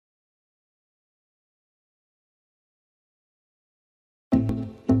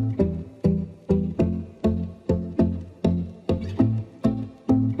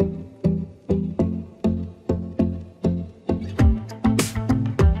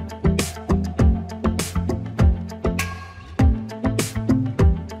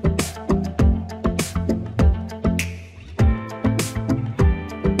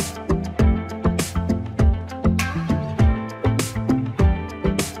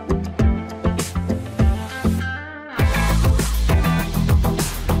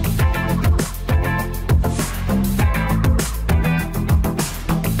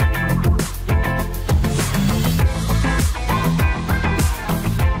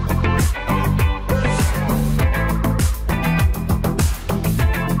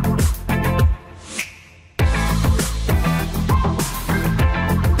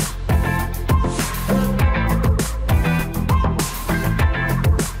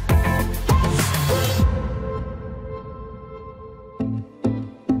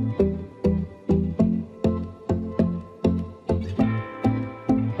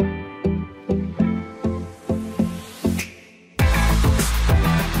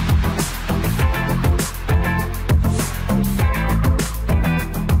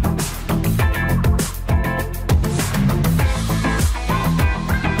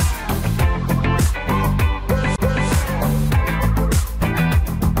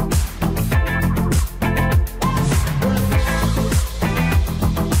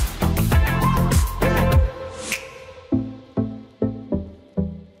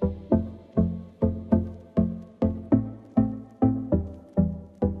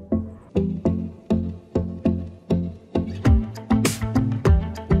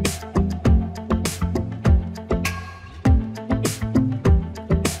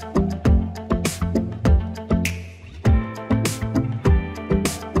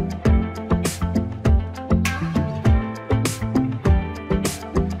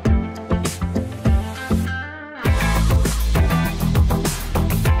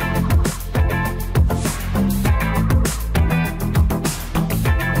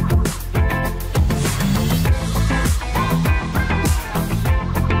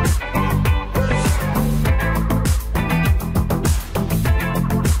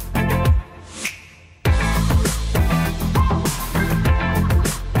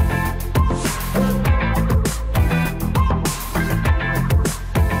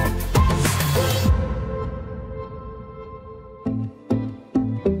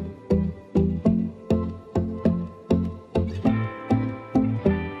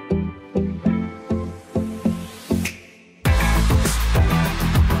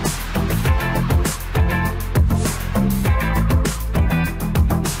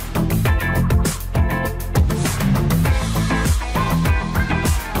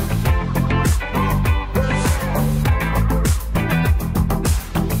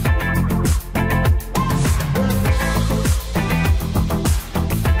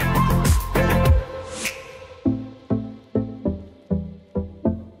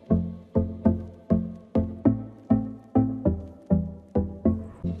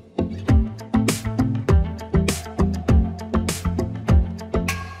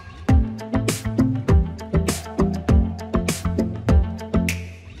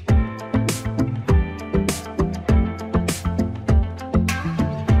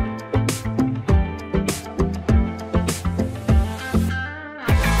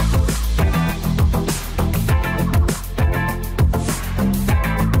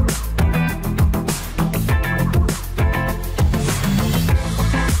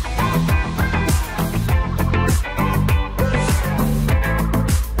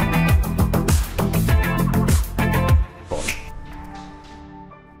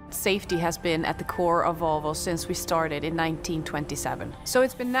safety has been at the core of Volvo since we started in 1927. So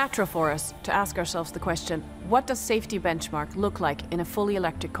it's been natural for us to ask ourselves the question, what does safety benchmark look like in a fully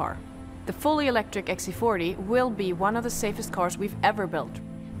electric car? The fully electric XC40 will be one of the safest cars we've ever built.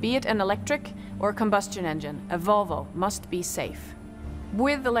 Be it an electric or a combustion engine, a Volvo must be safe.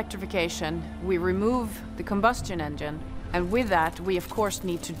 With electrification, we remove the combustion engine, and with that, we of course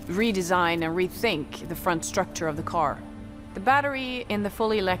need to redesign and rethink the front structure of the car. The battery in the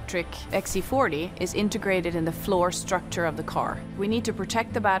fully electric XC40 is integrated in the floor structure of the car. We need to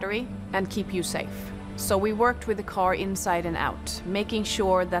protect the battery and keep you safe. So we worked with the car inside and out, making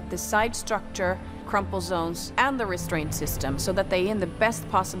sure that the side structure, crumple zones and the restraint system, so that they in the best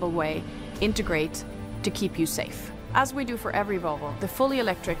possible way integrate to keep you safe. As we do for every Volvo, the fully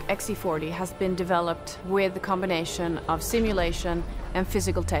electric XC40 has been developed with the combination of simulation and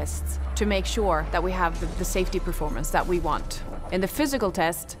physical tests to make sure that we have the safety performance that we want. In the physical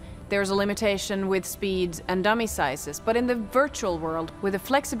test, there's a limitation with speeds and dummy sizes, but in the virtual world, with the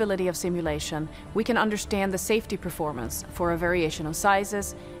flexibility of simulation, we can understand the safety performance for a variation of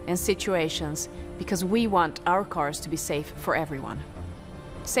sizes and situations, because we want our cars to be safe for everyone.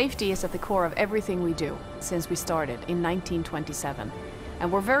 Safety is at the core of everything we do since we started in 1927,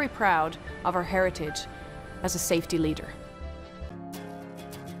 and we're very proud of our heritage as a safety leader.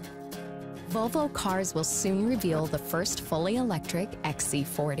 Volvo Cars will soon reveal the first fully electric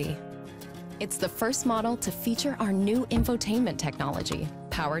XC40. It's the first model to feature our new infotainment technology,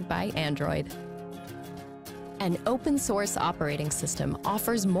 powered by Android. An open-source operating system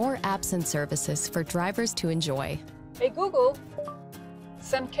offers more apps and services for drivers to enjoy. Hey Google,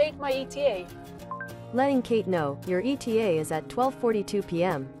 send Kate my ETA. Letting Kate know your ETA is at 12:42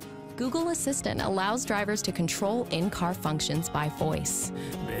 p.m. Google Assistant allows drivers to control in-car functions by voice.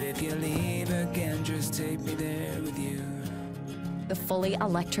 But if you leave again, just take me there with you. The fully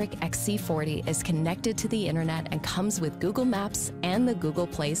electric XC40 is connected to the internet and comes with Google Maps and the Google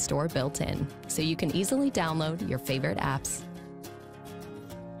Play Store built in, so you can easily download your favorite apps.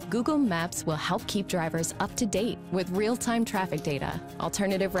 Google Maps will help keep drivers up to date with real-time traffic data,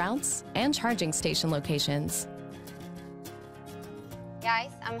 alternative routes, and charging station locations.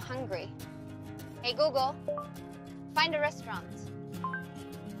 Guys, I'm hungry. Hey Google, find a restaurant.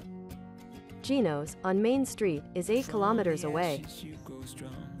 Gino's on Main Street is 8 kilometers away.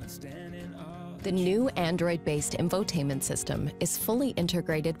 The new Android-based infotainment system is fully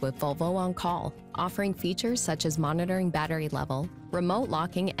integrated with Volvo On Call, offering features such as monitoring battery level, remote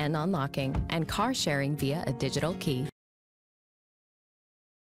locking and unlocking, and car sharing via a digital key.